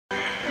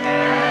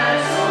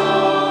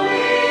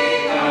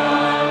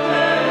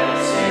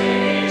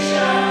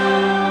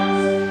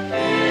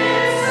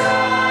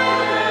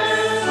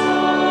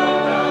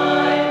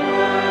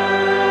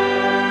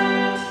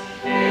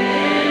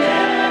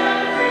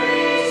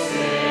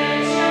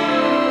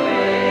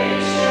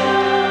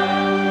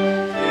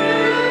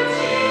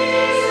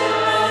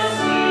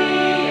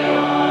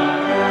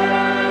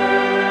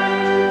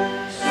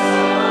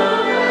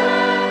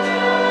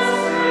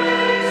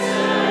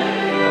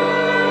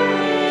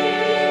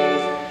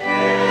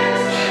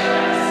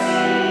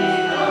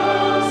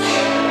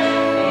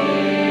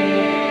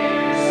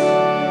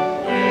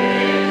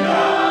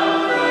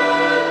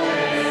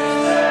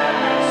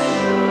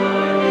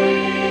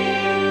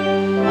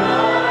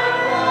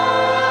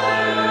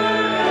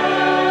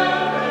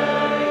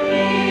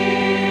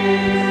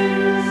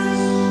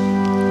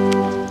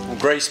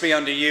Grace be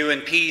unto you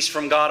and peace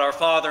from God our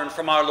Father and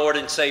from our Lord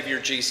and Savior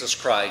Jesus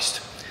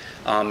Christ.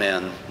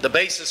 Amen. The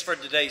basis for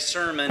today's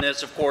sermon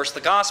is, of course,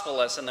 the gospel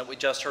lesson that we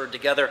just heard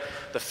together,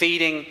 the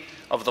feeding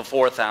of the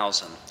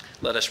 4,000.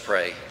 Let us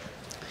pray.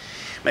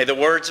 May the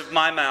words of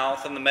my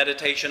mouth and the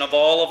meditation of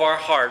all of our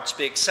hearts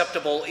be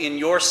acceptable in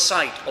your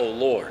sight, O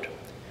Lord,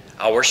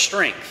 our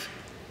strength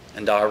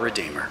and our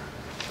Redeemer.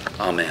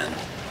 Amen.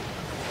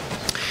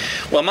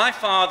 Well, my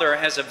father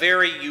has a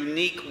very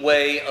unique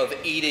way of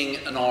eating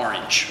an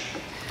orange.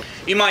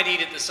 You might eat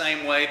it the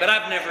same way, but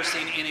I've never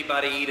seen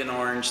anybody eat an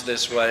orange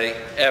this way,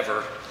 ever.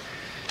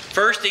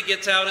 First, he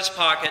gets out his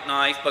pocket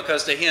knife,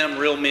 because to him,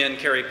 real men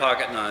carry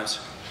pocket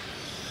knives.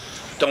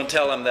 Don't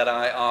tell him that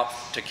I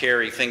opt to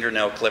carry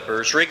fingernail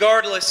clippers.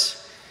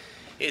 Regardless,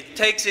 it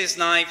takes his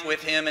knife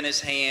with him in his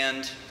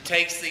hand,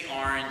 takes the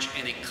orange,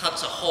 and he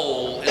cuts a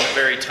hole in the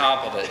very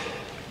top of it.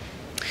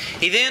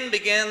 He then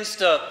begins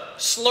to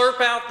slurp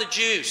out the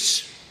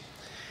juice.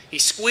 He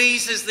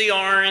squeezes the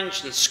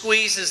orange and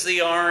squeezes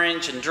the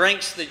orange and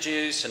drinks the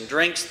juice and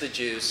drinks the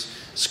juice,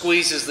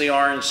 squeezes the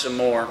orange some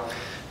more,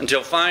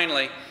 until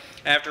finally,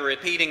 after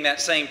repeating that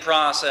same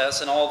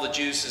process and all the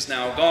juice is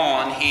now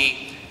gone,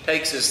 he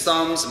takes his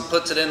thumbs and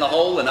puts it in the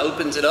hole and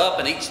opens it up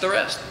and eats the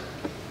rest.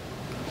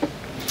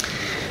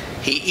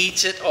 He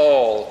eats it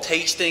all,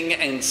 tasting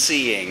and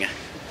seeing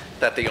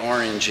that the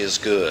orange is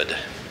good.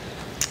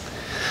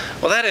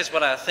 Well, that is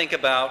what I think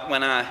about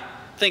when I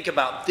think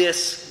about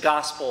this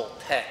gospel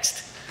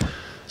text.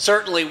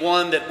 Certainly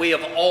one that we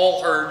have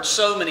all heard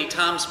so many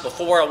times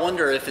before. I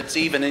wonder if it's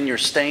even in your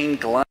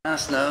stained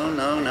glass.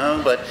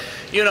 No. But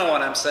you know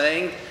what I'm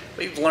saying.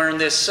 We've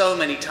learned this so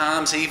many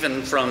times,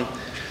 even from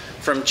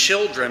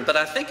children. But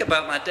I think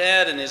about my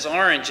dad and his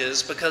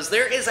oranges, because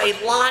there is a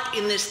lot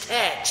in this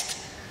text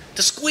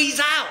to squeeze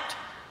out.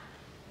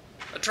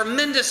 A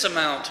tremendous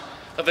amount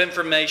of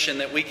information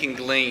that we can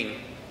glean.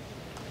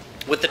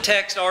 With the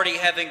text already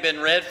having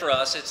been read for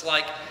us, it's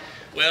like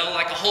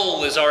a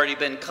hole has already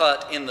been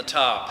cut in the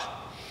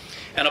top.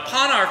 And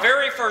upon our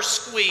very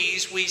first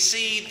squeeze, we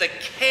see the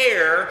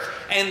care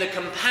and the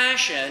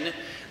compassion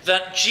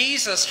that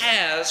Jesus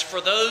has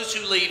for those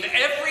who leave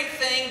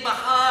everything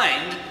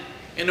behind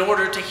in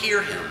order to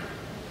hear him.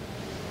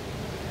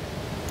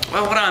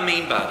 Well, what do I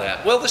mean by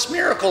that? Well, this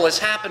miracle has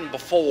happened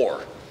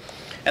before.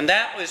 And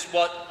that was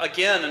what,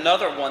 again,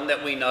 another one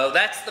that we know.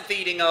 That's the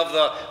feeding of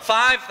the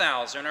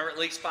 5,000, or at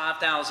least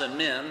 5,000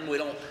 men. We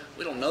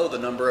don't know the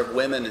number of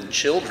women and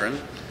children.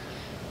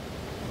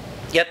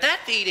 Yet that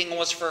feeding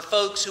was for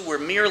folks who were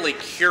merely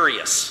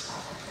curious.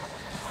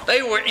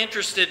 They were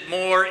interested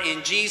more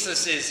in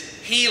Jesus'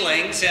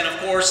 healings and, of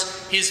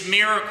course, his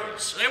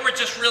miracles. They were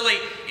just really,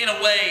 in a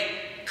way,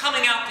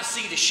 coming out to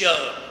see the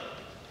show.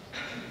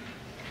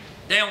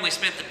 They only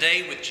spent the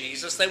day with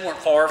Jesus. They weren't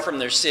far from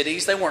their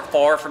cities. They weren't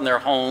far from their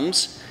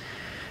homes.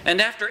 And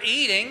after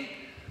eating,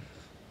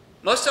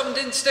 most of them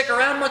didn't stick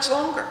around much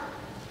longer.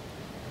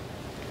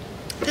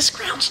 This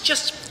crowd's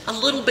just a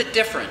little bit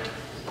different.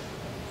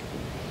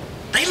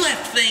 They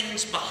left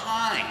things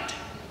behind.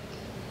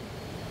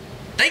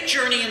 They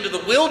journey into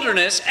the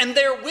wilderness, and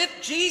they're with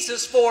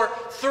Jesus for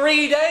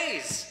 3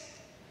 days.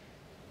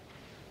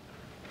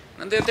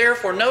 And they're there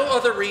for no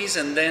other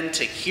reason than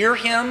to hear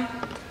him,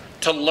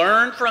 to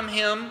learn from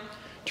him,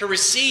 to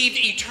receive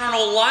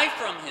eternal life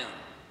from him.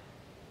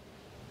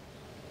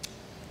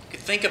 You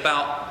think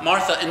about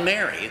Martha and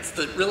Mary. It's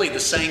really the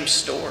same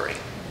story.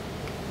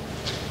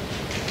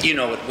 You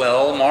know it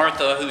well.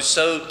 Martha, who's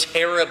so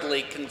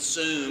terribly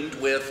consumed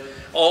with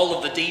all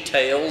of the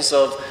details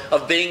of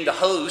being the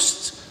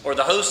host, or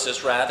the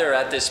hostess rather,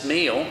 at this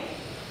meal.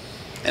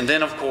 And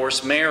then, of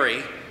course,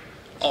 Mary,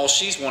 all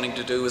she's wanting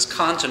to do is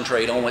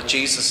concentrate on what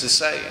Jesus is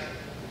saying.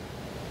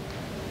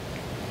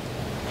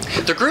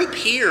 The group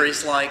here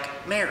is like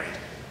Mary.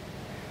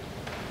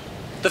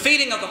 The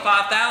feeding of the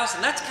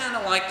 5,000, that's kind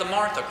of like the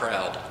Martha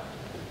crowd.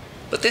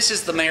 But this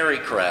is the Mary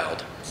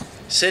crowd,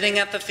 sitting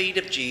at the feet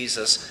of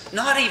Jesus,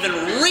 not even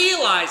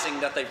realizing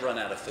that they've run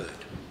out of food.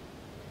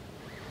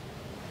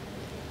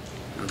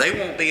 They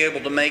won't be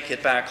able to make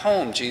it back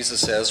home,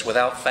 Jesus says,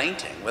 without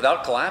fainting,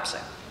 without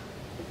collapsing.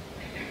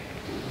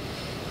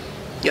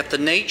 Yet the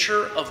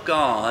nature of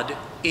God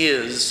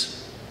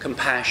is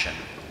compassion.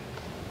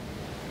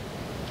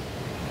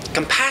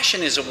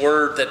 Compassion is a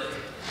word that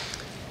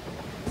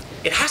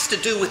it has to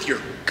do with your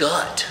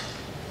gut.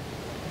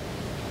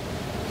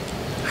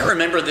 I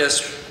remember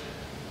this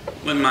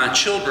when my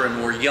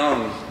children were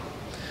young.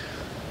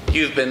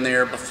 You've been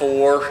there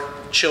before.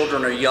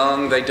 Children are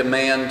young. They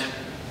demand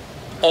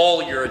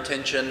all your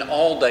attention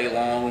all day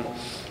long.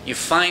 You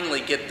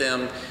finally get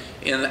them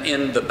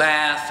in the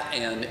bath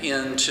and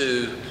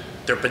into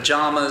their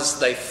pajamas.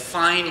 They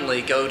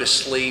finally go to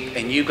sleep,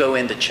 and you go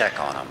in to check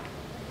on them.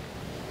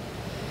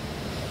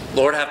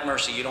 Lord have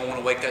mercy, you don't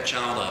want to wake that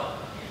child up.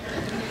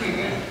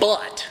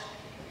 But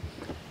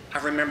I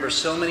remember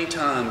so many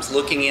times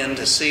looking in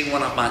to see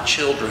one of my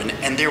children,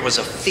 and there was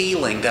a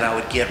feeling that I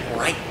would get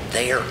right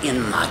there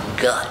in my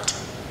gut.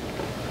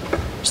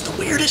 It's the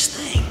weirdest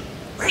thing.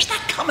 Where's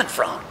that coming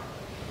from?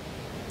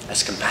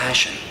 That's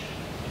compassion.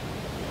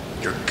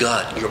 your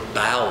gut, your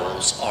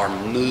bowels are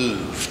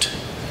moved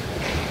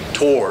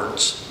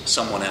towards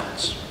someone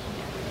else.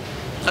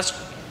 That's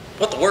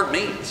what the word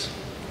means.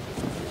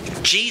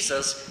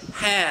 Jesus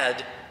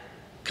had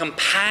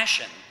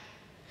compassion,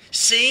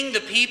 seeing the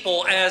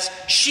people as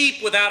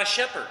sheep without a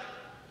shepherd.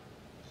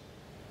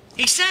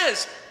 He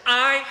says,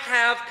 I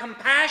have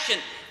compassion.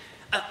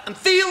 I'm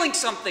feeling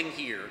something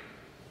here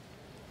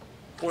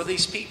for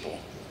these people,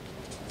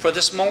 for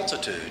this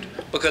multitude,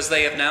 because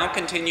they have now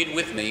continued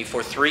with me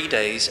for 3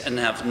 days and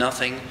have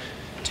nothing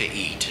to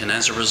eat. And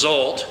as a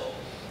result,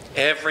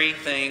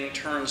 everything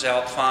turns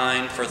out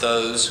fine for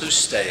those who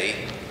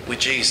stay with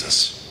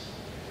Jesus.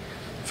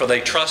 For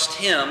they trust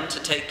Him to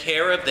take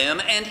care of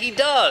them, and He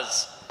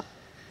does.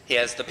 He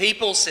has the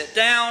people sit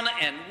down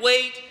and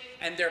wait,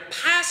 and they're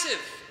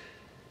passive.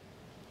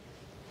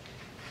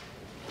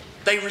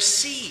 They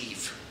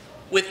receive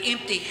with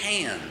empty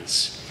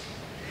hands.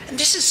 And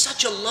this is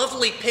such a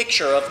lovely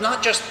picture of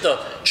not just the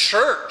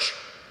church,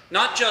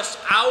 not just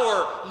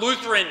our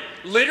Lutheran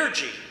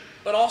liturgy,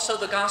 but also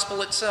the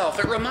gospel itself.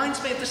 It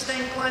reminds me of the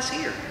stained glass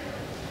here.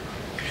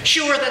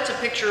 Sure, that's a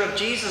picture of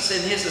Jesus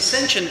in His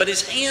ascension, but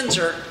His hands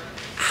are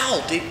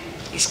out.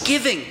 He's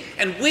giving.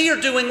 And we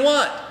are doing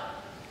what?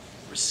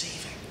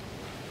 Receiving.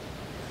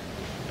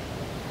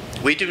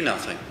 We do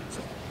nothing.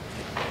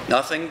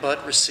 Nothing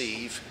but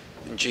receive.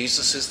 And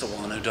Jesus is the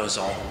one who does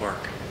all the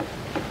work.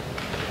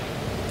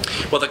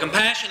 Well, the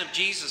compassion of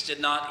Jesus did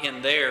not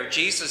end there.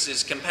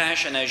 Jesus'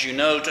 compassion, as you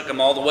know, took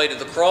Him all the way to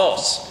the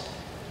cross,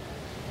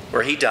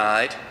 where He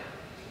died,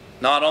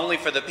 not only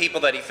for the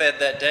people that He fed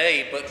that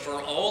day, but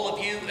for all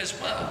of you as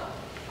well.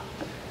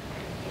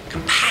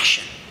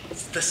 Compassion.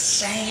 It's the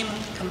same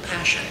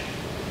compassion.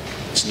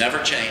 It's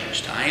never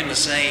changed. I am the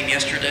same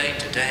yesterday,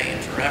 today,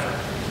 and forever.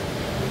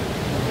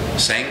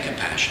 Same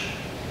compassion.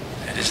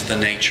 That is the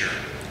nature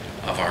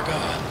of our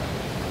God.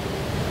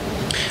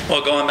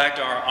 Well, going back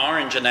to our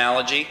orange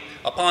analogy,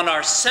 upon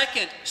our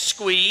second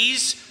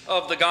squeeze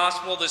of the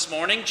gospel this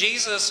morning,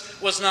 Jesus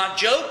was not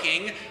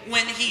joking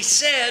when He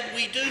said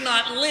we do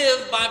not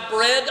live by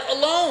bread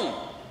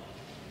alone.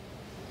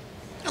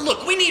 Now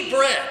look, we need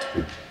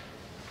bread.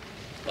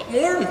 But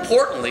more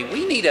importantly,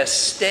 we need a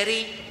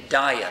steady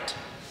diet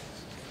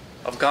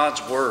of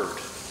God's Word.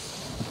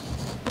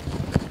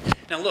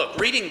 Now look,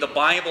 reading the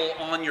Bible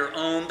on your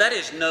own, that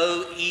is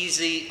no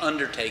easy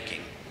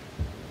undertaking.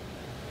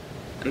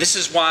 And this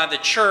is why the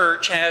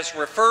church has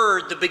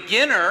referred the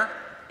beginner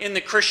in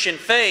the Christian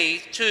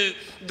faith to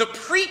the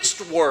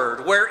preached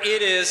word, where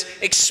it is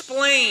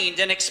explained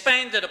and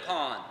expanded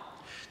upon.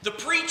 The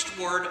preached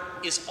word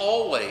is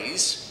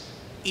always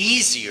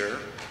easier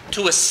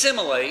to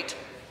assimilate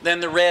than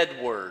the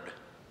read word.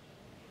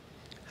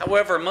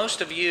 However,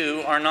 most of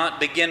you are not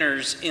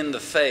beginners in the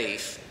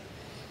faith.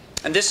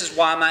 And this is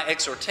why my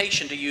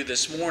exhortation to you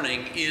this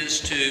morning is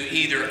to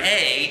either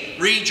A,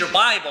 read your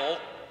Bible,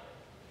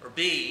 or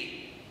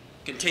B,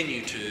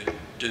 continue to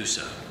do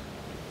so.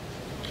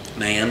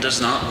 Man does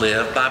not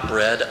live by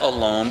bread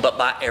alone, but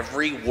by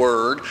every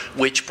word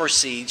which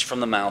proceeds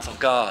from the mouth of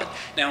God.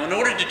 Now, in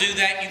order to do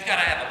that, you've got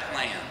to have a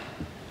plan.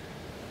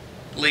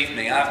 Believe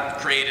me, I've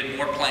created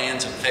more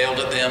plans and failed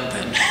at them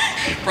than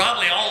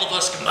probably all of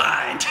us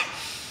combined.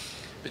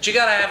 But you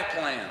got to have a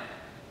plan.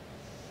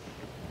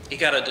 You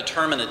got to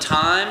determine a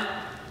time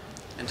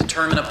and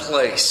determine a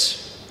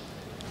place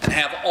and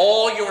have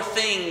all your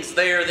things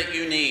there that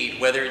you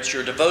need, whether it's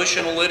your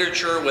devotional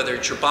literature, whether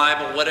it's your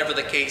Bible, whatever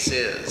the case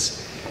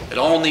is. It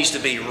all needs to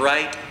be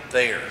right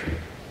there.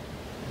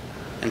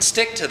 And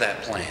stick to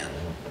that plan.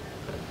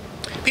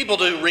 People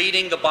do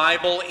reading the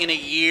Bible in a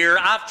year.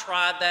 I've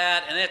tried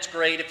that, and it's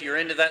great if you're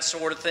into that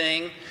sort of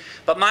thing.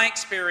 But my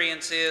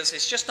experience is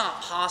it's just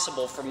not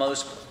possible for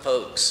most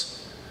folks.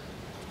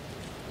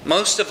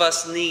 Most of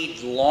us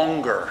need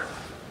longer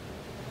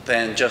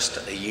than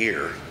just a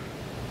year.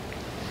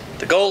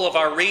 The goal of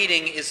our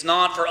reading is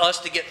not for us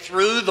to get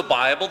through the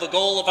Bible. The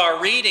goal of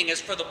our reading is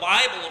for the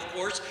Bible, of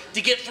course,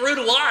 to get through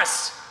to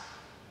us.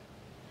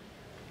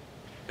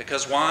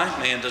 Because why?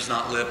 Man does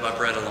not live by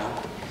bread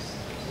alone,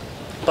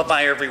 but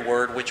by every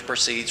word which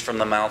proceeds from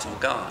the mouth of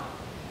God.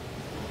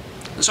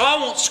 And so I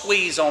won't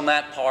squeeze on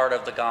that part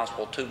of the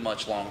gospel too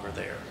much longer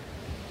there.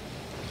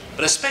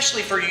 But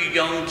especially for you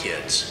young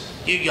kids,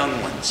 you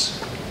young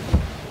ones,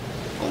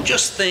 don't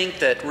just think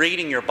that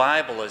reading your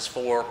Bible is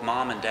for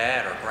mom and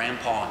dad or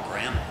grandpa and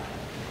grandma.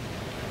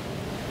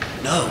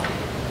 No.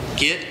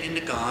 Get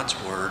into God's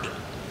Word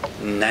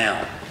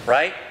now.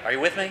 Right? Are you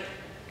with me?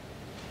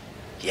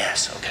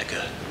 Yes. Okay,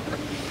 good.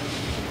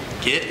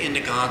 Get into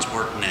God's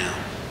Word now.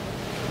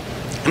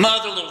 And my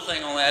other little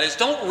thing on that is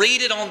don't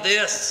read it on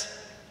this.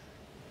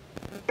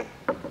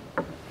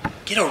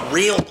 Get a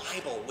real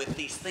Bible with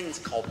these things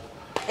called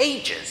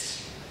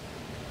pages.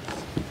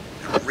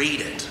 And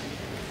read it.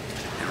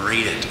 And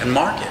read it. And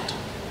mark it.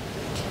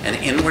 And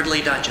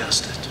inwardly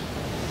digest it.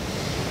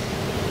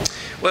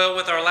 Well,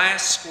 with our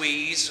last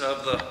squeeze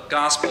of the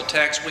gospel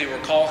text, we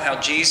recall how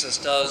Jesus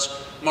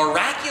does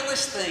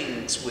miraculous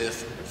things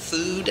with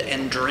food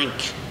and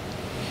drink.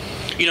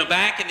 You know,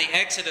 back in the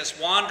Exodus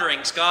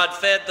wanderings, God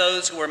fed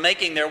those who were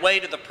making their way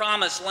to the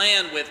promised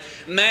land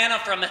with manna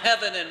from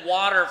heaven and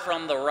water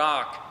from the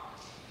rock.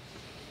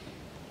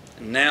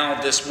 And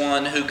now this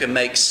one who can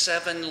make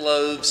 7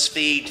 loaves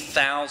feed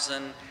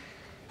 1,000,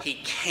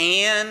 he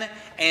can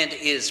and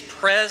is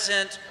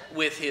present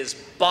with his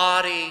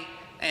body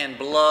and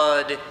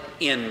blood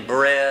in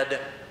bread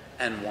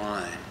and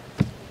wine.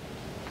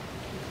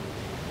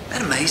 Isn't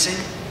that amazing?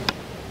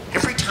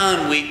 Every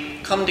time we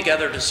come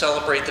together to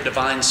celebrate the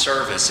divine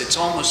service, it's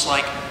almost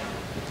like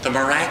the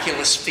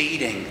miraculous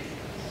feeding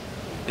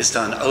is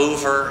done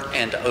over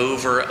and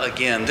over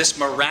again. This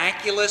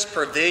miraculous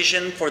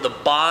provision for the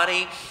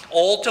body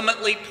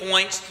ultimately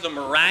points to the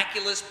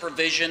miraculous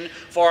provision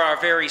for our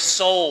very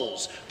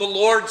souls. The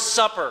Lord's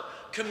Supper,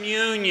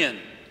 communion,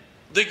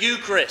 the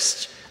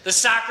Eucharist, the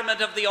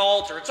sacrament of the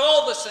altar. It's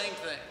all the same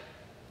thing.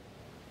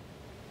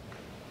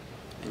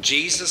 And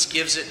Jesus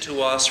gives it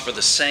to us for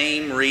the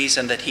same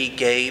reason that he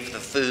gave the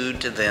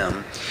food to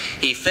them.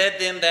 He fed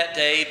them that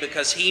day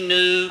because he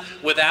knew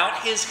without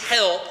his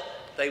help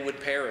they would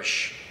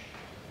perish.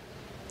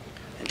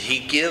 And he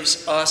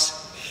gives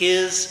us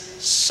his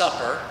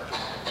supper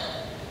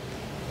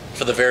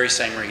for the very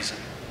same reason.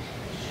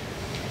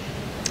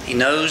 He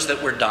knows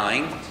that we're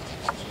dying,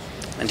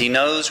 and he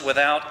knows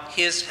without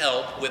his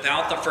help,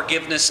 without the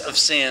forgiveness of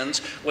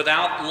sins,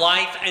 without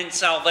life and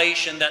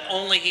salvation that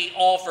only he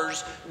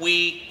offers,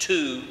 we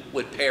too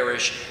would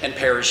perish and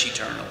perish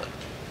eternally.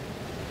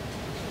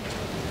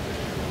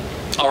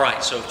 All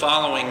right, so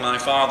following my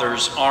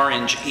father's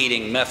orange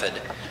eating method,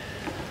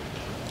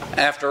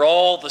 after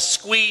all the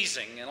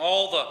squeezing and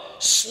all the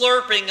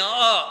slurping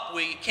up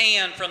we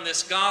can from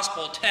this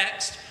gospel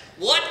text,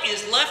 what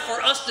is left for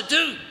us to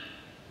do?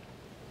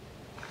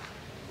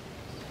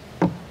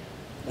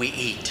 We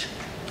eat,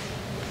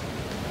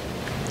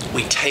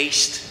 we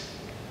taste,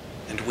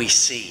 and we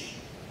see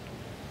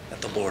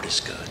that the Lord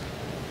is good.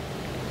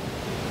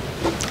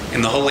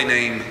 In the holy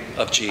name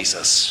of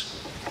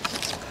Jesus,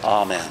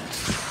 amen.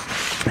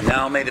 And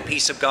now may the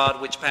peace of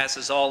God, which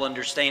passes all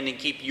understanding,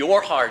 keep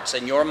your hearts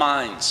and your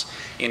minds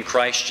in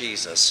Christ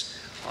Jesus.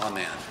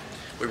 Amen.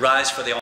 We rise for the